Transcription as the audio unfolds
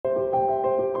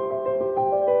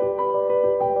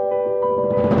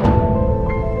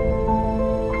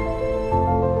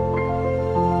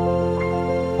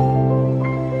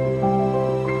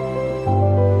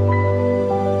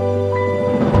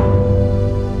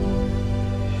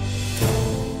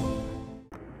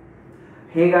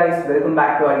Hey guys, welcome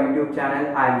back to our YouTube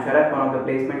channel. I am Sharat, one of the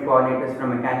placement coordinators from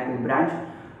Mechanical Branch.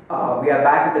 We are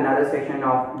back with another session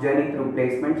of Journey Through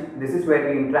Placements. This is where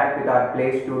we interact with our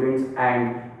place students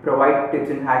and provide tips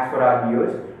and hacks for our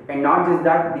viewers. And not just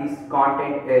that, this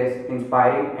content is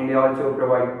inspiring and they also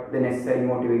provide the necessary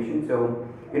motivation. So,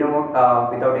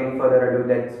 without any further ado,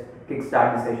 let's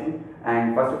kickstart the session.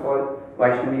 And first of all,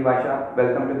 Vishnavi, Vyshak,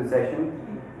 welcome to the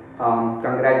session.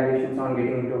 Congratulations on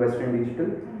getting into Western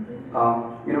Digital.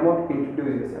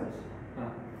 Introduce yourselves.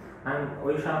 I'm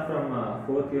Vyshak from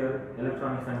 4th year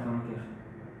Electronics and Communication.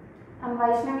 I'm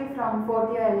Vishnavi from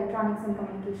 4th year Electronics and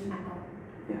Communication.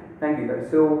 Yeah, thank you guys.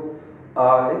 So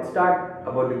let's start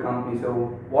about the company. So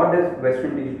what does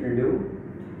Western Digital do?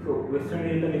 So Western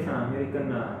Digital is an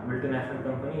American multinational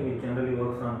company which generally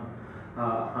works on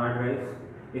hard drives,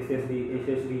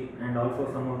 SSD, and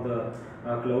also some of the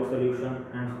cloud solution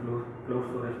and cloud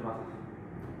storage process.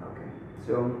 Okay,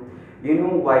 so you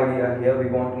know why we are here. We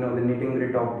want to know the nitty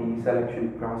gritty of the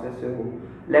selection process. So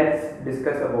let's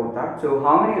discuss about that. So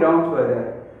how many rounds were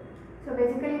there? So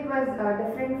basically it was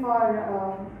different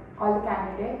for all the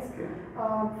candidates. Okay.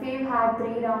 We've had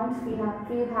 3 rounds.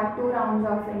 We've had 2 rounds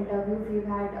of interview. We've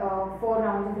had 4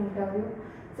 rounds of interview.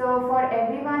 So for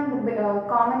everyone, the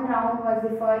common round was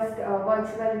the first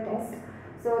virtual test.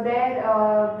 So there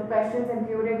the questions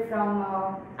included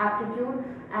from aptitude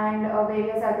and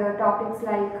various other topics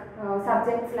like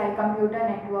subjects like computer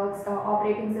networks,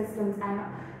 operating systems, and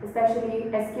especially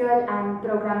SQL and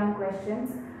programming questions.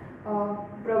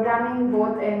 Programming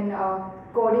both in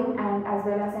coding and as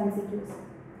well as MCQs.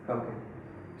 Okay.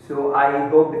 So I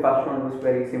hope the first round was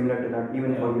very similar to that,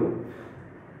 even for you.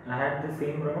 I had the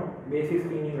same round, basic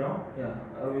screening round,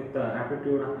 with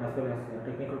aptitude as well as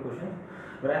technical questions.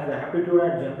 Whereas the aptitude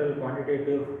had general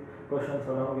quantitative questions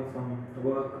along with some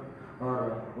work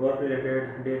or work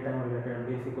related, daytime related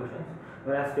basic questions.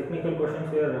 Whereas technical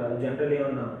questions were generally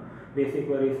on basic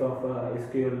queries of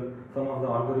SQL, some of the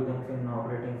algorithms in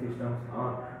operating systems,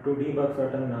 or to debug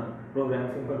certain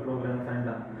programs, simple programs,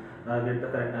 and get the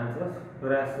correct answers.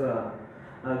 Whereas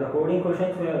the coding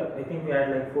questions were, I think we had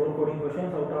like 4 coding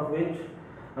questions, out of which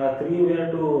 3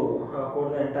 were to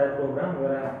code the entire program,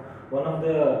 whereas one of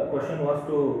the question was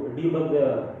to debug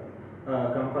the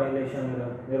compilation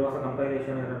error. There was a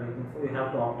compilation error, I think, so we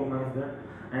have to optimize that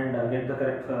and get the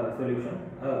correct solution.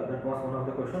 That was one of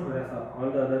the questions, whereas all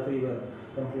the other 3 were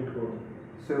complete coding.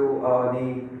 So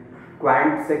the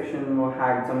quant section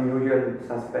had some usual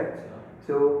suspects.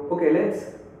 So okay,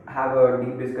 let's have a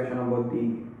deep discussion about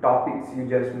the topics you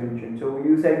just mentioned. So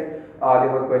you said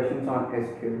there were questions on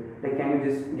SQL. Like, can you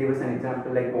just give us an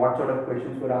example? Like, what sort of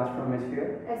questions were asked from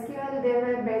SQL? SQL, there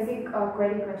were basic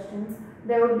query questions.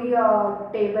 There would be a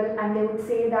table, and they would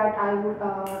say that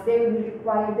they would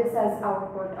require this as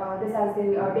output, this as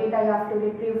the data you have to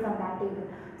retrieve from that table.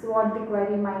 So what the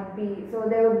query might be. So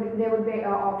there would be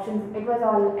options. It was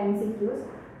all MCQs,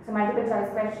 so multiple choice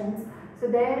questions. So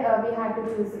there we had to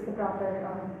choose the proper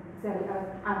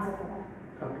answer for that.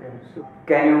 Okay. So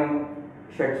can you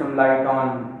shed some light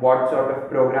on what sort of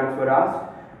programs were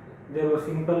asked? There were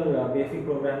simple basic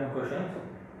programming questions.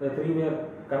 The 3 were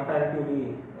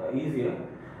comparatively easier.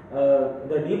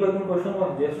 The debugging question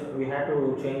was just we had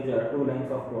to change 2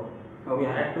 lines of code. Okay. We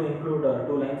had to include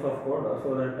 2 lines of code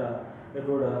so that it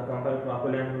would compile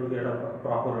properly and we would get a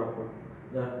proper output.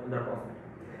 That was it.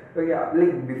 So yeah,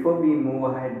 like before we move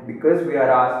ahead, because we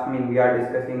are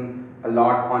discussing a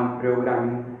lot on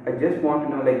programming. I just want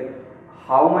to know like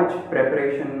how much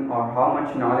preparation or how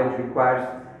much knowledge requires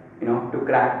to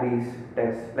crack these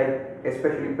tests, like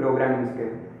especially programming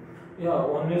skill. Yeah,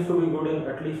 one needs to be good in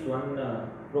at least one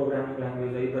programming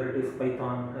language, either it is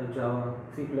Python, Java,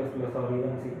 C++, or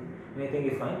even C. Anything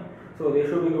is fine. So they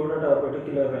should be good at a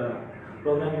particular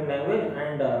programming language,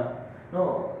 and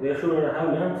they should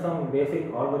have learned some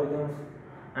basic algorithms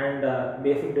and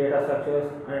basic data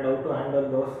structures and how to handle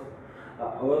those.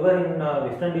 However, in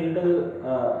Western Digital,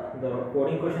 the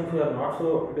coding questions were not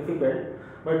so difficult.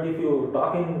 But if you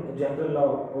talk in general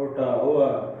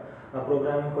about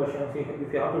programming questions, if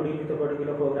you have to deal with a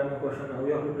particular programming question, how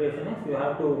your preparation is, you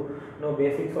have to know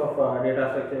basics of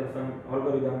data structures and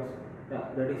algorithms. Yeah,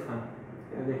 that is fine.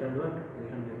 If they can do it, they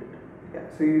can do it. Yeah.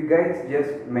 So you guys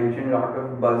just mentioned a lot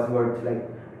of buzzwords like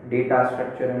data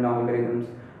structure and algorithms.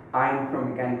 I'm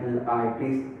from mechanical.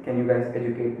 Please, can you guys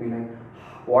educate me? Like,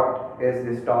 what is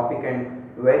this topic and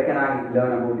where can I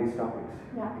learn about these topics?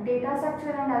 Yeah, data structure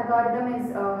and algorithm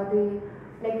is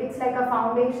it's like a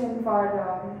foundation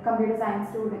for computer science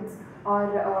students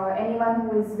or anyone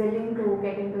who is willing to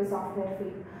get into software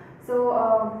field.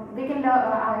 So we can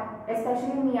learn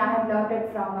especially me, I have learned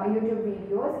it from YouTube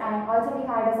videos, and also we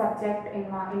had a subject in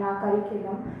our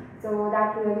curriculum, so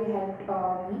that really helped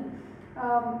me.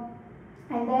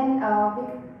 And then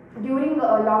during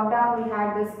lockdown, we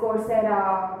had this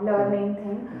Coursera learning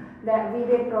thing that we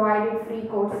did provided free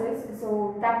courses,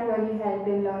 so that really helped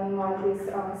in learning all this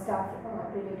stuff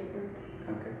related to it.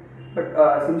 Okay.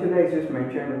 But since you guys just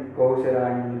mentioned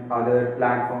Coursera and other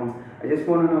platforms, I just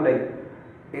want to know, like,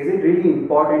 is it really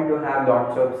important to have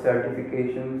lots of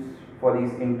certifications for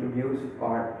these interviews,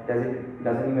 or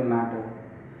doesn't even matter?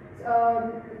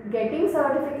 Getting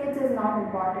certificates is not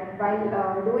important.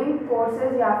 While doing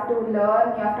courses, you have to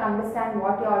learn, you have to understand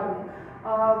what you are doing.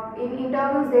 In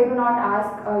interviews, they do not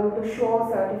ask you to show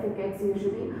certificates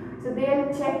usually. So they'll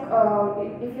check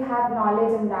if you have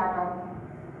knowledge in that or not.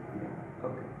 Yeah.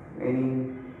 Okay.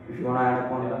 If you want to add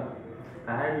upon that?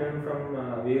 I had learned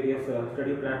from various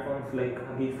study platforms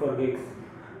like Geeks for Gigs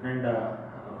and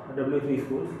W3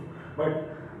 schools,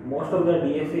 but most of the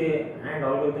DSA and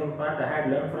algorithm part I had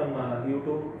learned from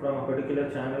YouTube, from a particular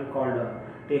channel called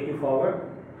Take You Forward.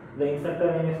 The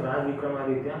instructor name is Raj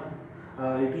Vikramaditya.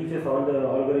 He teaches all the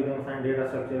algorithms and data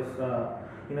structures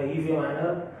in an easy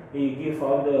manner. He gives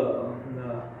all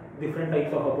the different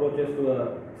types of approaches to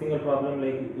a single problem,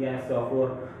 like he has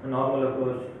for a normal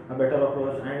approach, a better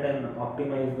approach, and an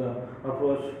optimized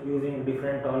approach using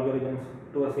different algorithms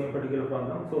to a same particular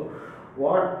problem. So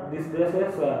what this does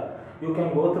is you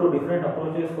can go through different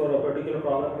approaches for a particular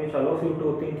problem, which allows you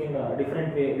to think in a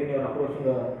different way when you are approaching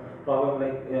a problem.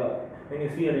 Like when you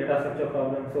see a data structure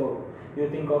problem, so you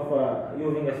think of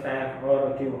using a stack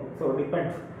or a queue. So it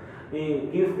depends. He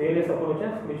gives various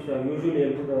approaches which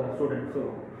usually help the student.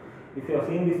 So if you have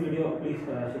seen this video, please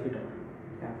check it out.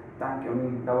 Yeah, thank you. I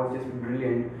mean, that was just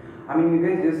brilliant. I mean, you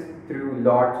guys just threw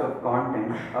lots of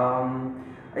content.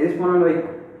 I just want to,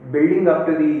 like, building up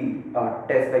to the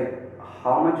test, like,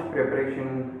 how much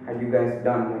preparation had you guys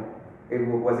done?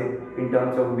 Like, was it in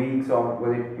terms of weeks or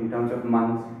was it in terms of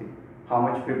months? How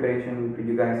much preparation did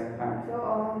you guys have?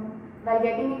 So, while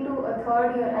getting into a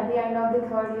third year, at the end of the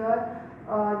third year,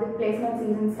 the placement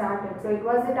season started. So it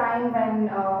was the time when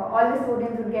all the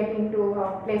students would get into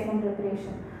placement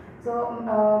preparation.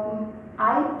 So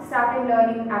I started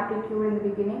learning aptitude in the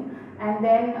beginning, and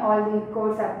then all the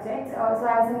core subjects. So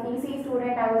as an EC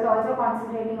student, I was also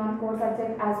concentrating on core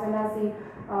subjects as well as the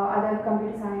other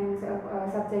computer science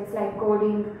subjects like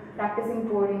coding, practicing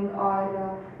coding,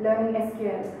 or learning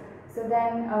SQL. So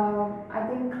then I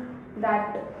think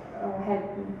that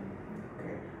helped me.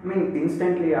 Okay. I mean,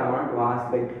 instantly I want to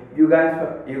ask, like, you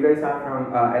guys are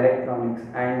from electronics,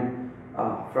 and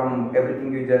from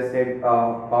everything you just said,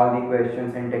 all the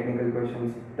questions and technical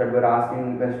questions that were asked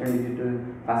in Western Digital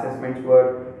assessments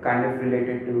were kind of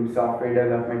related to software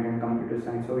development and computer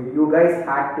science. So you guys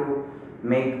had to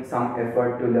make some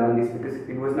effort to learn this because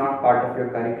it was not part of your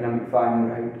curriculum, if I'm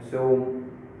right. So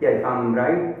yeah, if I'm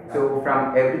right. So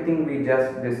from everything we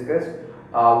just discussed,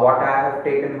 what I have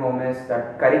taken home is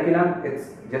that curriculum,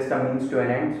 it's just a means to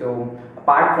an end. So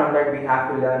apart from that, we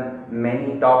have to learn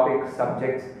many topics,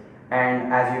 subjects,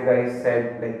 and as you guys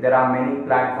said, like, there are many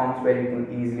platforms where you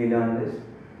can easily learn this.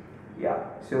 Yeah.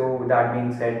 So that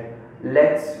being said,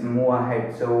 let's move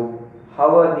ahead. So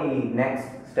how are the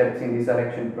next steps in the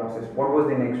selection process? What was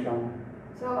the next round?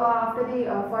 So after the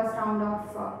first round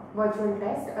of virtual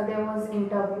test, there was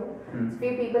interview.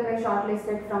 Few people were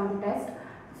shortlisted from the test.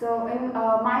 So in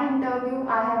my interview,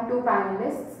 I had two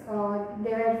panelists.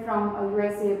 They were from a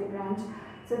USA branch.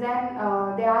 So then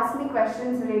they asked me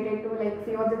questions related to, like,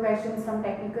 few of the questions from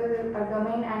technical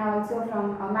domain and also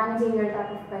from managerial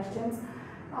type of questions.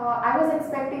 I was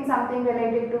expecting something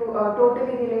related to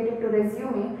totally related to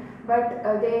resume, but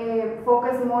they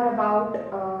focused more about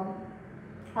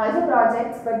also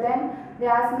projects. But then they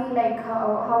asked me, like,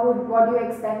 what do you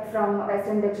expect from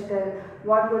Western Digital?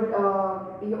 What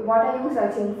are you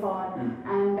searching for?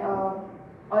 And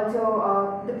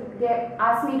also they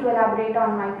asked me to elaborate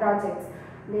on my projects.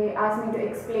 They asked me to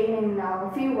explain in a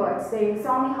few words. They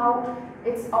saw me how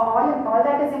it's all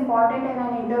that is important in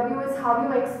an interview is how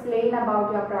you explain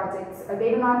about your projects.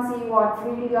 They do not see what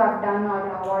field you have done or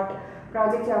what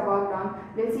project you have worked on.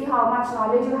 They'll see how much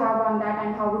knowledge you have on that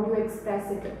and how would you express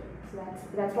it. So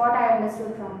that's what I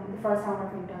understood from the first round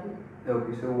of interview.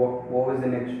 Okay, so what was the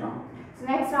next round? So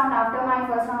next round, after my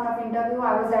first round of interview,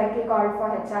 I was directly called for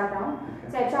HR round.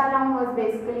 Okay. So HR round was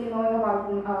basically knowing about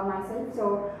myself.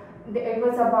 So it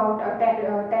was about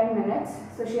 10 minutes.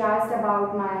 So she asked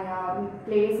about my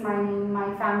place, my name,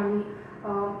 my family,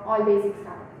 all basic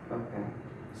stuff. Okay.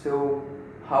 So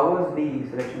how was the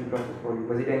selection process for you?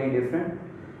 Was it any different?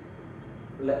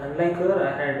 unlike her,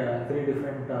 I had three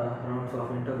different rounds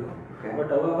of interview. Okay. But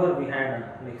however, we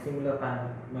had like similar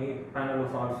panel. My panel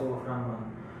was also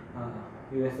from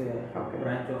USA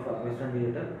branch of Western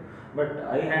Digital. But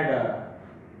I had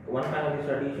one panelist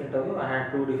at each interview. I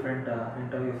had two different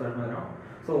interviews at my round.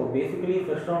 So basically,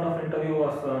 first round of interview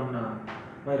was on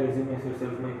my resumes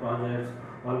itself, my projects,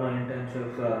 all my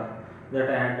internships that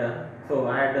I had done. So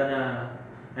I had done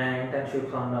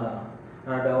internships on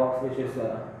DevOps, which is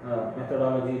a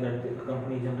methodology that the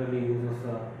company generally uses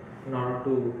in order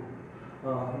to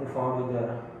move forward with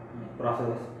their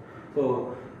processes.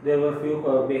 So there were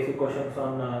few basic questions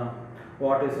on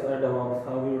what is DevOps,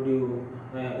 how would you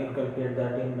inculcate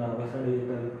that in Western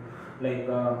Digital, like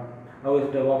how is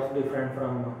DevOps different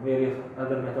from various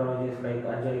other methodologies like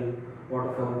Agile,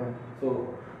 Waterfall.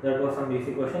 So that was some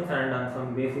basic questions, and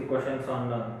some basic questions on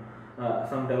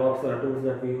some DevOps tools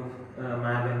that we use,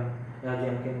 Maven,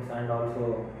 Jenkins, and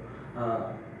also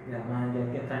Maven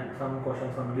Jenkins, and some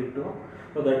questions on Git too.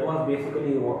 So that was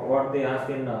basically what they asked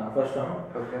in first round.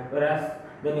 Okay. Whereas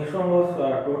the next round was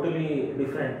totally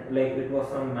different. Like it was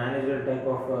some managerial type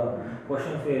of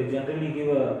questions where generally give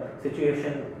a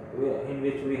situation in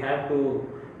which we have to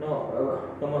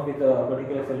come up with a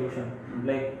particular solution.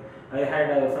 Like I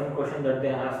had some question that they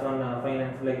asked on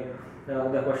finance. Like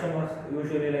the question was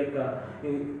usually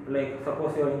like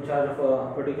suppose you are in charge of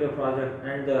a particular project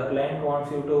and the client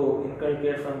wants you to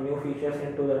inculcate some new features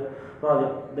into the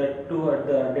project, that too at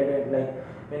the dead end, like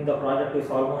when the project is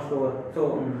almost over.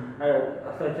 So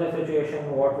such a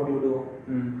situation, what would you do?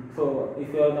 So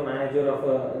if you are the manager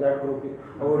of that group,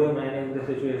 how would you manage the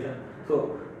situation?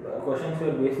 So questions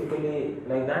were basically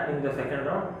like that in the second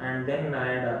round, and then I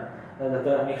had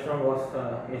the next round was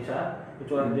HR,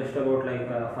 which was just about like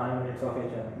 5 minutes of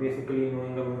HR, basically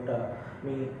knowing about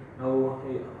me, how,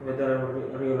 whether I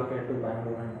would relocate to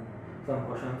Bangalore, and some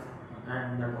questions,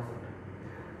 and that was it.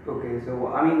 Okay, so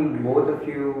I mean, both of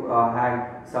you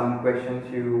had some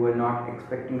questions you were not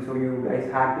expecting, so you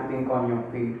guys had to think on your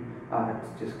feet. That's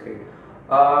just great.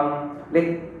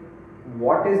 Like,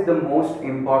 what is the most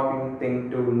important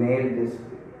thing to nail this?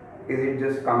 Is it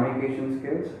just communication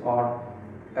skills, or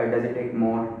does it take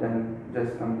more than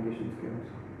just communication skills?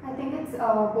 I think it's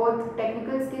both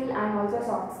technical skill and also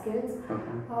soft skills.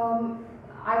 Okay.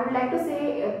 I would like to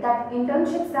say that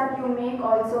internships that you make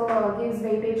also gives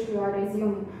weightage to your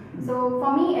resume. So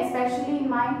for me, especially in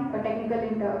my technical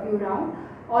interview round,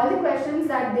 all the questions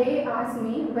that they asked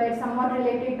me were somewhat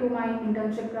related to my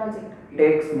internship project. It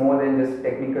takes more than just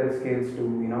technical skills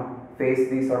to face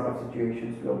these sort of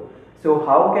situations. So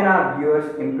how can our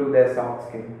viewers improve their soft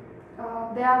skills?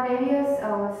 There are various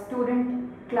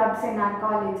student clubs in our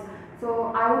college.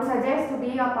 So I would suggest to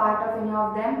be a part of any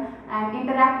of them and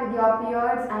interact with your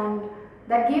peers, and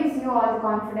that gives you all the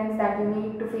confidence that you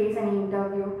need to face any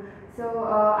interview. So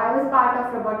I was part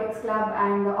of robotics club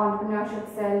and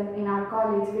entrepreneurship cell in our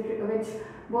college, which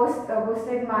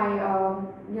boosted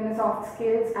my soft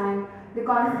skills and the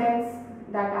confidence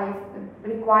that I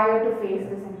require to face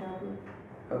this interview.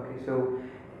 Okay, so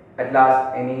at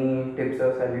last, any tips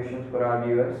or suggestions for our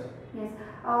viewers? Yes.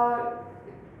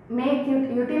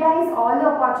 Utilize all the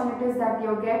opportunities that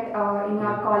you get in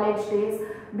your college days.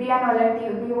 Be a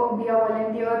volunteer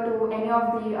to any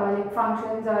of the like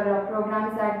functions or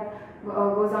programs that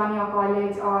goes on in your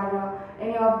college, or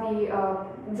any of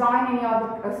the join any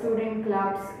of the student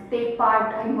clubs. Take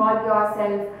part, involve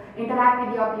yourself, interact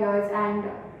with your peers, and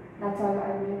that's all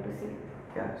I would like to say.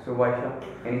 Yeah. So Vaishak,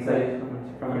 any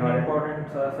suggestions from your One end? important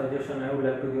suggestion I would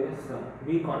like to give is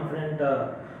be confident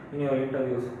in your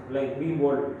interviews. Like be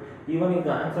bold. Even if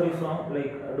the answer is wrong,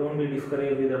 like don't be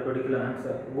discouraged with a particular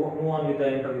answer. Move on with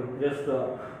the interview. Just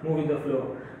move with the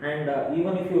flow. And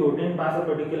even if you didn't pass a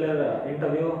particular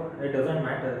interview, it doesn't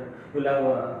matter. You'll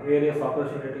have various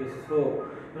opportunities. So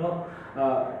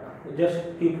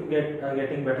just keep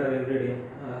getting better every day.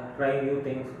 Try new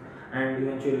things, and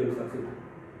eventually you'll succeed.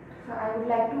 So I would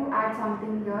like to add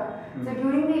something here. So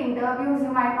during the interviews, you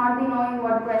might not be knowing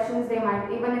what questions they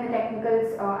might, even in the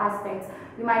technical aspects,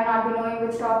 you might not be knowing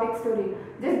which topics to read.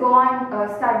 Just go on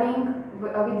studying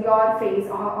with your face,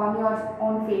 on your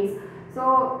own face.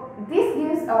 So this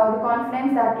gives the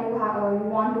confidence that you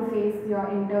want to face your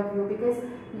interview, because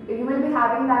you will be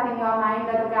having that in your mind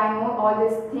that okay, I know all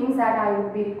these things that I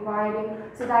would be requiring.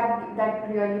 So that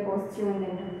really boosts you in the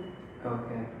interview.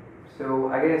 Okay. So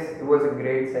I guess it was a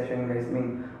great session, guys. I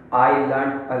mean, I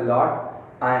learned a lot.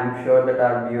 I am sure that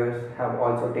our viewers have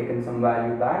also taken some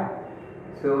value back.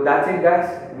 So that's it,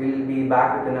 guys. We'll be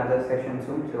back with another session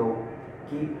soon. So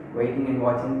keep waiting and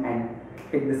watching, and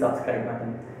hit the subscribe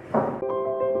button.